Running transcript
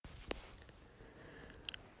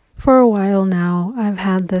For a while now, I've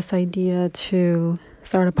had this idea to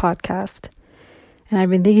start a podcast, and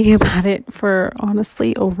I've been thinking about it for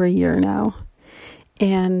honestly over a year now.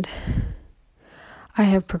 And I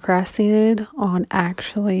have procrastinated on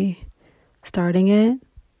actually starting it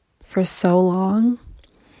for so long.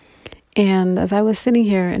 And as I was sitting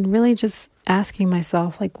here and really just asking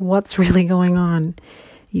myself, what's really going on?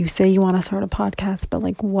 You say you want to start a podcast, but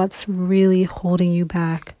what's really holding you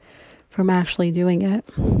back from actually doing it?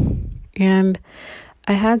 And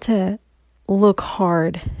I had to look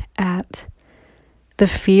hard at the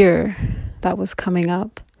fear that was coming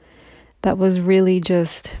up, that was really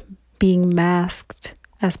just being masked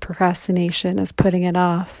as procrastination, as putting it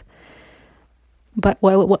off. But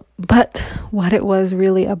what it was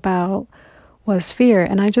really about was fear.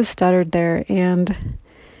 And I just stuttered there, and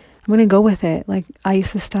I'm going to go with it. I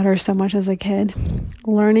used to stutter so much as a kid.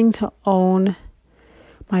 Learning to own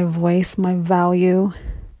my voice, my value,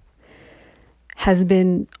 has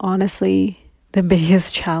been honestly the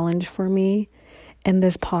biggest challenge for me. And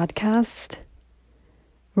this podcast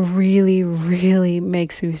really, really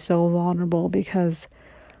makes me so vulnerable because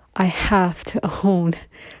I have to own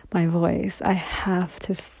my voice. I have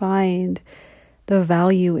to find the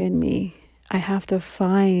value in me. I have to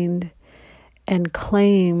find and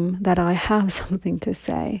claim that I have something to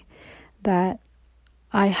say, that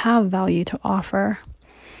I have value to offer.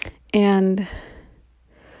 And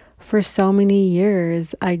for so many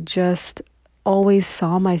years, I just always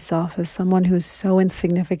saw myself as someone who's so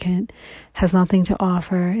insignificant, has nothing to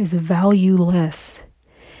offer, is valueless.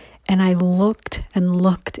 And I looked and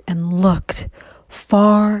looked and looked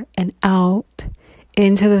far and out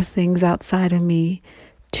into the things outside of me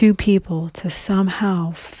to people to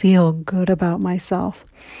somehow feel good about myself.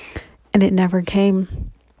 And it never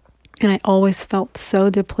came. And I always felt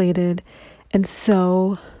so depleted and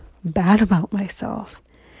so bad about myself.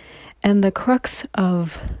 And the crux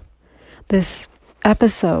of this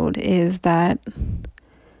episode is that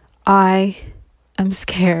I am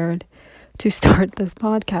scared to start this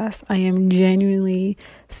podcast. I am genuinely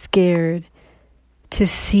scared to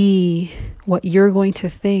see what you're going to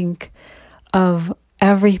think of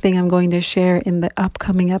everything I'm going to share in the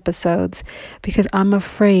upcoming episodes, because I'm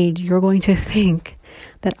afraid you're going to think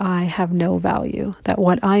that I have no value, that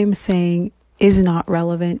what I am saying is not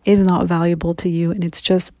relevant, is not valuable to you, and it's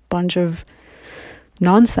just a bunch of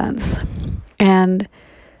nonsense. And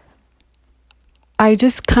I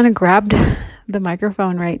just kind of grabbed the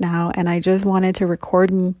microphone right now, and I just wanted to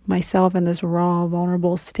record myself in this raw,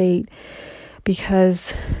 vulnerable state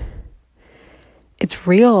because it's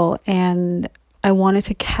real, and I wanted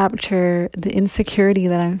to capture the insecurity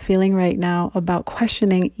that I'm feeling right now about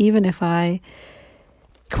questioning if I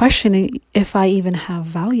even have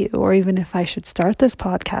value, or even if I should start this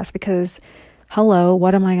podcast, because hello,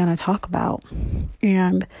 what am I going to talk about?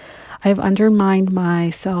 And I've undermined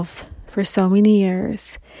myself for so many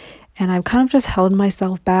years, and I've kind of just held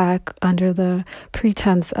myself back under the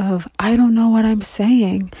pretense of, I don't know what I'm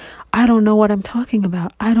saying. I don't know what I'm talking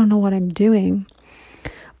about. I don't know what I'm doing.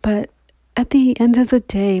 But at the end of the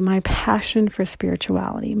day, my passion for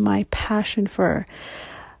spirituality, my passion for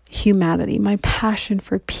humanity, my passion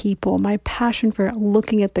for people, my passion for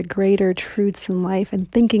looking at the greater truths in life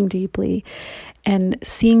and thinking deeply and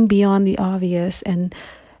seeing beyond the obvious and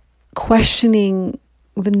questioning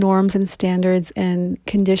the norms and standards and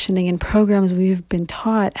conditioning and programs we've been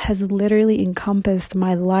taught has literally encompassed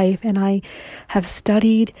my life. And I have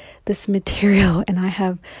studied this material, and I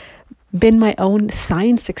have been my own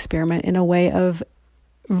science experiment in a way of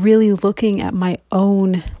really looking at my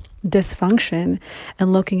own dysfunction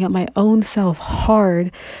and looking at my own self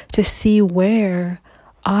hard to see where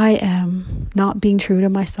I am not being true to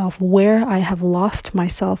myself, where I have lost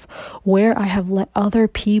myself, where I have let other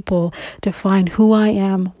people define who I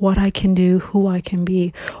am, what I can do, who I can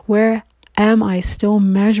be. Where am I still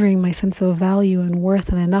measuring my sense of value and worth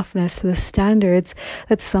and enoughness to the standards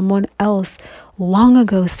that someone else long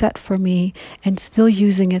ago set for me, and still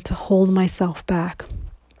using it to hold myself back?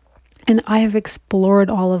 And I have explored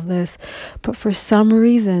all of this, but for some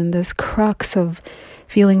reason, this crux of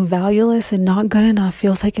feeling valueless and not good enough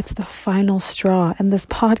feels like it's the final straw. And this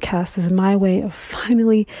podcast is my way of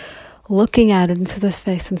finally looking at it into the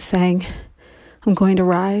face and saying, I'm going to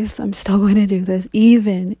rise. I'm still going to do this,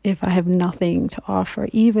 even if I have nothing to offer,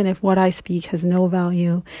 even if what I speak has no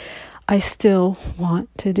value. I still want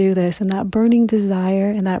to do this. And that burning desire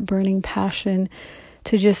and that burning passion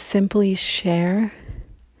to just simply share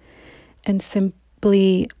and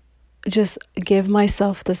simply just give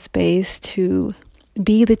myself the space to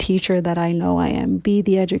be the teacher that I know I am, be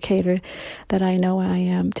the educator that I know I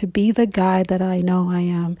am, to be the guide that I know I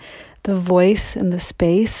am, the voice and the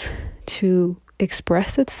space to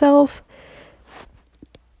express itself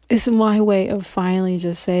is my way of finally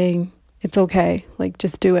just saying, it's okay. Like,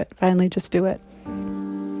 just do it. Finally, just do it.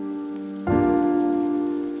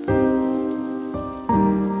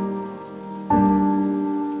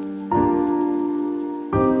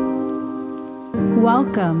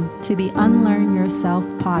 Welcome to the Unlearn Yourself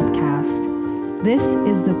podcast. This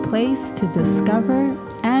is the place to discover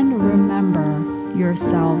and remember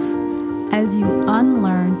yourself as you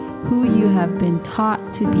unlearn who you have been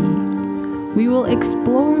taught to be. We will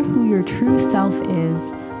explore who your true self is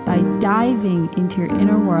by diving into your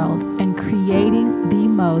inner world and creating the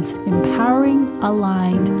most empowering,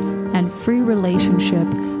 aligned, and free relationship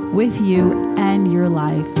with you and your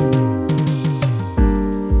life.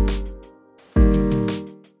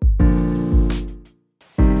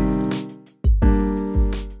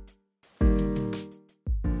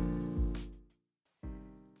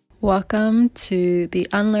 Welcome to the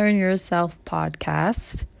Unlearn Yourself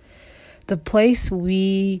podcast, the place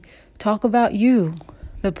we talk about you,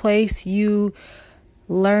 the place you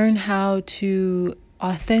learn how to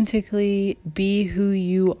authentically be who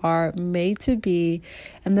you are made to be,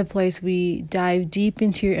 and the place we dive deep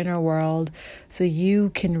into your inner world so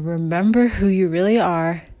you can remember who you really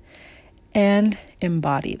are and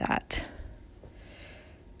embody that.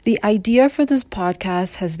 The idea for this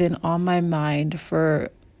podcast has been on my mind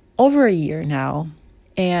for over a year now.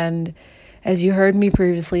 And as you heard me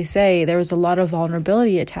previously say, there was a lot of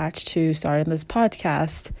vulnerability attached to starting this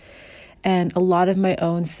podcast, and a lot of my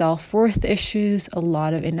own self-worth issues, a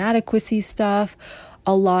lot of inadequacy stuff,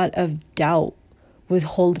 a lot of doubt was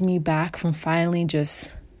holding me back from finally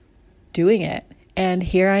just doing it. And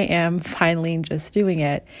here I am finally just doing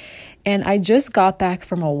it. And I just got back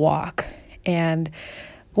from a walk, and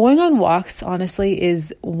going on walks, honestly,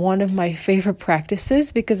 is one of my favorite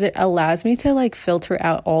practices because it allows me to filter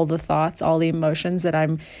out all the thoughts, all the emotions that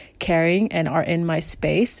I'm carrying and are in my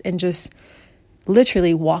space, and just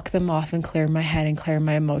literally walk them off and clear my head and clear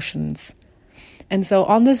my emotions. And so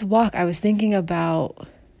on this walk, I was thinking about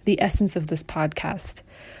the essence of this podcast.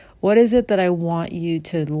 What is it that I want you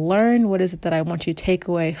to learn? What is it that I want you to take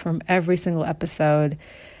away from every single episode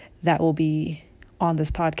that will be on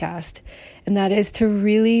this podcast? And that is to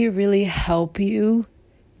really, really help you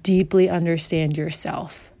deeply understand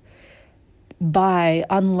yourself by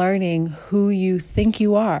unlearning who you think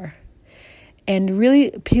you are and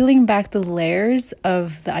really peeling back the layers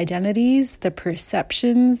of the identities, the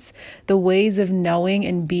perceptions, the ways of knowing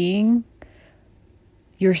and being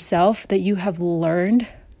yourself that you have learned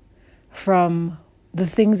from the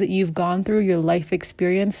things that you've gone through, your life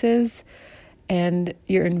experiences and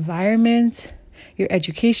your environment, your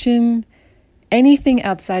education, anything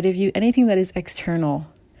outside of you, anything that is external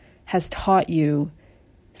has taught you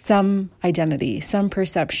some identity, some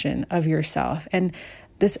perception of yourself. And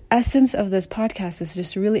this essence of this podcast is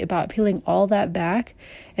just really about peeling all that back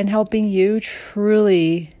and helping you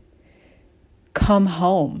truly come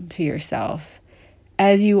home to yourself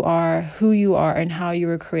as you are, who you are, and how you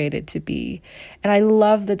were created to be. And I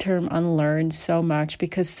love the term unlearn so much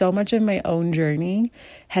because so much of my own journey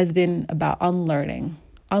has been about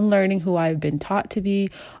unlearning who I've been taught to be,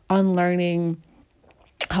 unlearning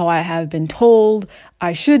how I have been told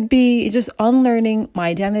I should be, just unlearning my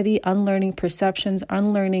identity, unlearning perceptions,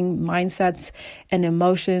 unlearning mindsets and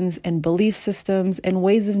emotions and belief systems and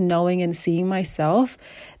ways of knowing and seeing myself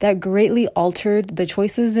that greatly altered the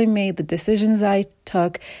choices I made, the decisions I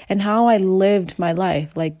took, and how I lived my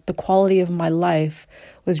life. Like the quality of my life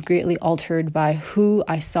was greatly altered by who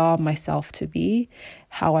I saw myself to be,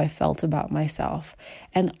 how I felt about myself.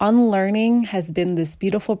 And unlearning has been this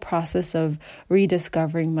beautiful process of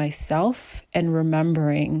rediscovering myself and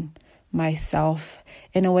remembering myself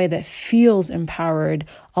in a way that feels empowered,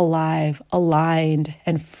 alive, aligned,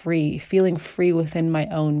 and free, feeling free within my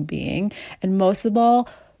own being. And most of all,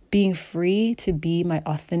 being free to be my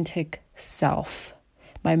authentic self,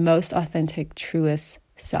 my most authentic, truest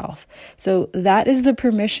self. So that is the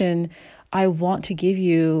permission I want to give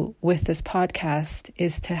you with this podcast,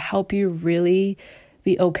 is to help you really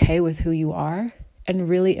be okay with who you are and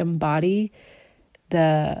really embody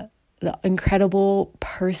the incredible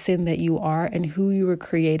person that you are and who you were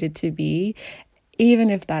created to be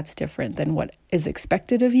even if that's different than what is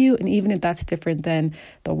expected of you, and even if that's different than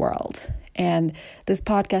the world. And this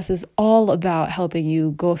podcast is all about helping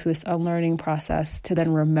you go through this unlearning process to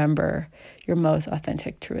then remember your most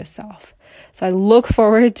authentic, truest self. So I look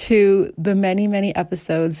forward to the many, many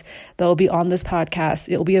episodes that will be on this podcast.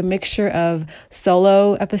 It will be a mixture of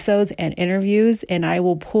solo episodes and interviews, and I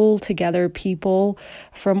will pull together people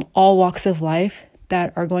from all walks of life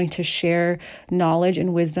that are going to share knowledge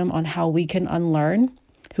and wisdom on how we can unlearn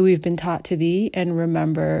who we've been taught to be and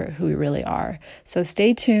remember who we really are. So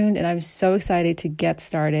stay tuned, and I'm so excited to get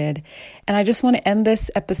started. And I just want to end this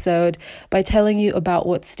episode by telling you about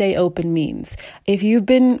what stay open means. If you've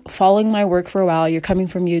been following my work for a while, you're coming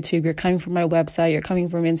from YouTube, you're coming from my website, you're coming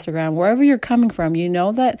from Instagram, wherever you're coming from, you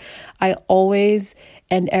know that I always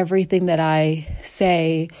end everything that I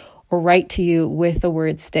say or write to you with the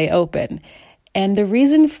word stay open. And the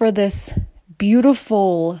reason for this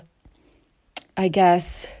beautiful, I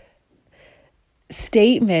guess,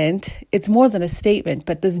 statement, it's more than a statement,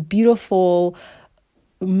 but this beautiful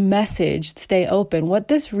message, stay open. What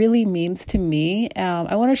this really means to me,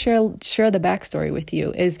 I want to share the backstory with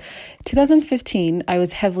you, is 2015, I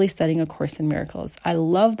was heavily studying A Course in Miracles. I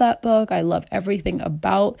love that book. I love everything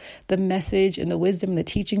about the message and the wisdom and the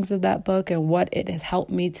teachings of that book and what it has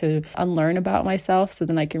helped me to unlearn about myself so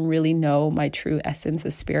then I can really know my true essence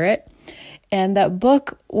of spirit. And that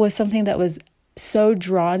book was something that was so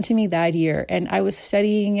drawn to me that year, and I was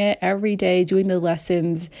studying it every day, doing the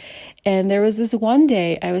lessons. And there was this one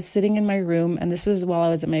day I was sitting in my room, and this was while I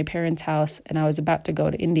was at my parents' house, and I was about to go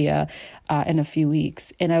to India in a few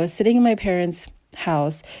weeks. And I was sitting in my parents'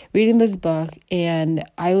 house reading this book, and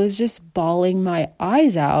I was just bawling my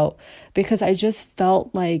eyes out because I just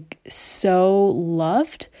felt like so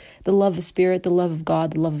loved. The love of spirit, the love of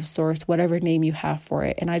God, the love of source, whatever name you have for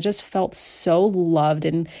it. And I just felt so loved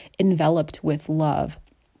and enveloped with love.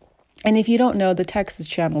 And if you don't know, the text is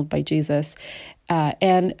channeled by Jesus.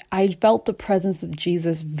 And I felt the presence of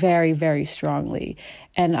Jesus very, very strongly.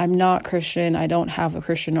 And I'm not Christian. I don't have a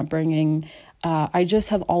Christian upbringing. I just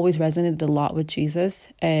have always resonated a lot with Jesus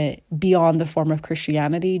beyond the form of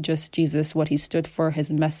Christianity, just Jesus, what he stood for,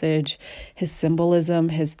 his message, his symbolism,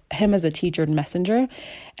 him as a teacher and messenger.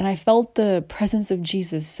 And I felt the presence of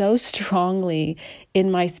Jesus so strongly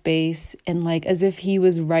in my space, and like as if he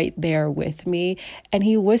was right there with me. And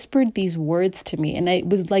he whispered these words to me, and it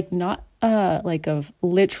was like not like a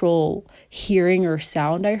literal hearing or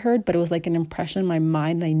sound I heard, but it was like an impression in my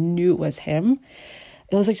mind, and I knew it was him.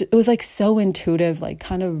 It was like so intuitive, like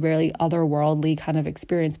kind of really otherworldly kind of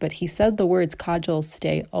experience. But he said the words, Kajal,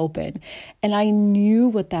 stay open. And I knew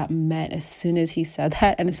what that meant as soon as he said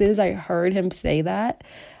that. And as soon as I heard him say that,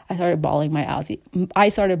 I started bawling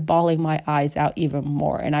my eyes out even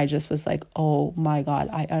more. And I just was like, oh my God,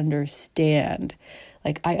 I understand.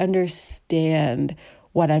 Like, I understand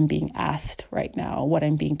what I'm being asked right now, what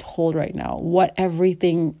I'm being told right now, what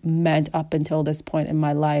everything meant up until this point in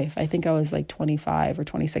my life. I think I was like 25 or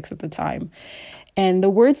 26 at the time. And the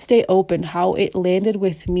word stay open, how it landed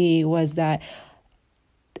with me was that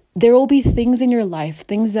there will be things in your life,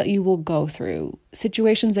 things that you will go through,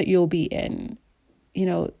 situations that you'll be in,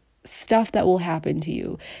 stuff that will happen to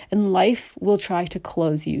you, and life will try to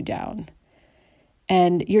close you down.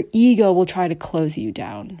 And your ego will try to close you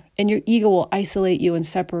down, and your ego will isolate you and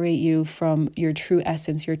separate you from your true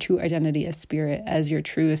essence, your true identity as spirit, as your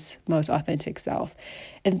truest, most authentic self.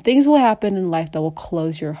 And things will happen in life that will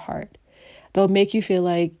close your heart. They'll make you feel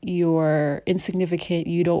like you're insignificant,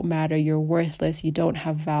 you don't matter, you're worthless, you don't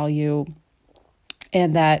have value,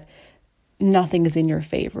 and that nothing is in your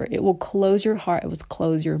favor. It will close your heart, it will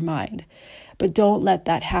close your mind. But don't let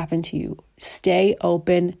that happen to you. Stay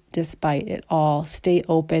open despite it all. Stay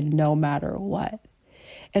open no matter what.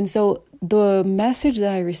 And so the message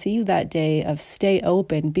that I received that day of stay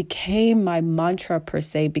open became my mantra per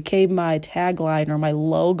se, became my tagline or my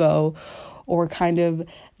logo, or kind of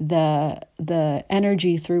the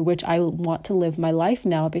energy through which I want to live my life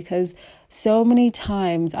now, because so many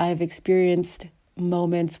times I have experienced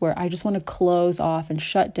moments where I just want to close off and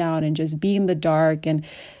shut down and just be in the dark and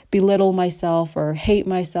belittle myself or hate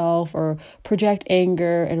myself or project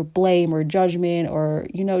anger and blame or judgment or,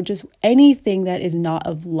 just anything that is not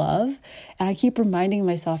of love. And I keep reminding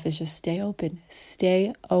myself is just stay open,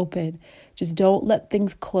 stay open. Just don't let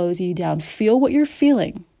things close you down. Feel what you're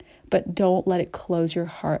feeling, but don't let it close your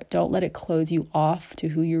heart. Don't let it close you off to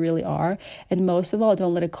who you really are. And most of all,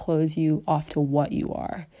 don't let it close you off to what you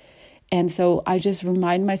are. And so I just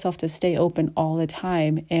remind myself to stay open all the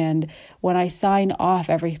time. And when I sign off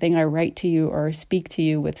everything I write to you or speak to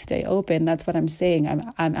you with stay open, that's what I'm saying.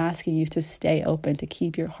 I'm asking you to stay open, to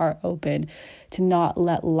keep your heart open, to not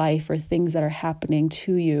let life or things that are happening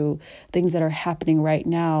to you, things that are happening right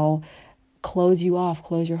now, close you off,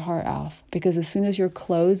 close your heart off. Because as soon as you're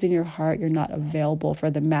closed in your heart, you're not available for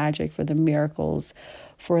the magic, for the miracles,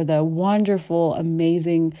 for the wonderful,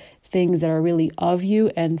 amazing things that are really of you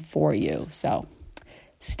and for you. So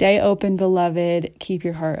stay open, beloved. Keep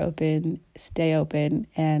your heart open. Stay open.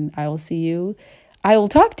 And I will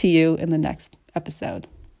talk to you in the next episode.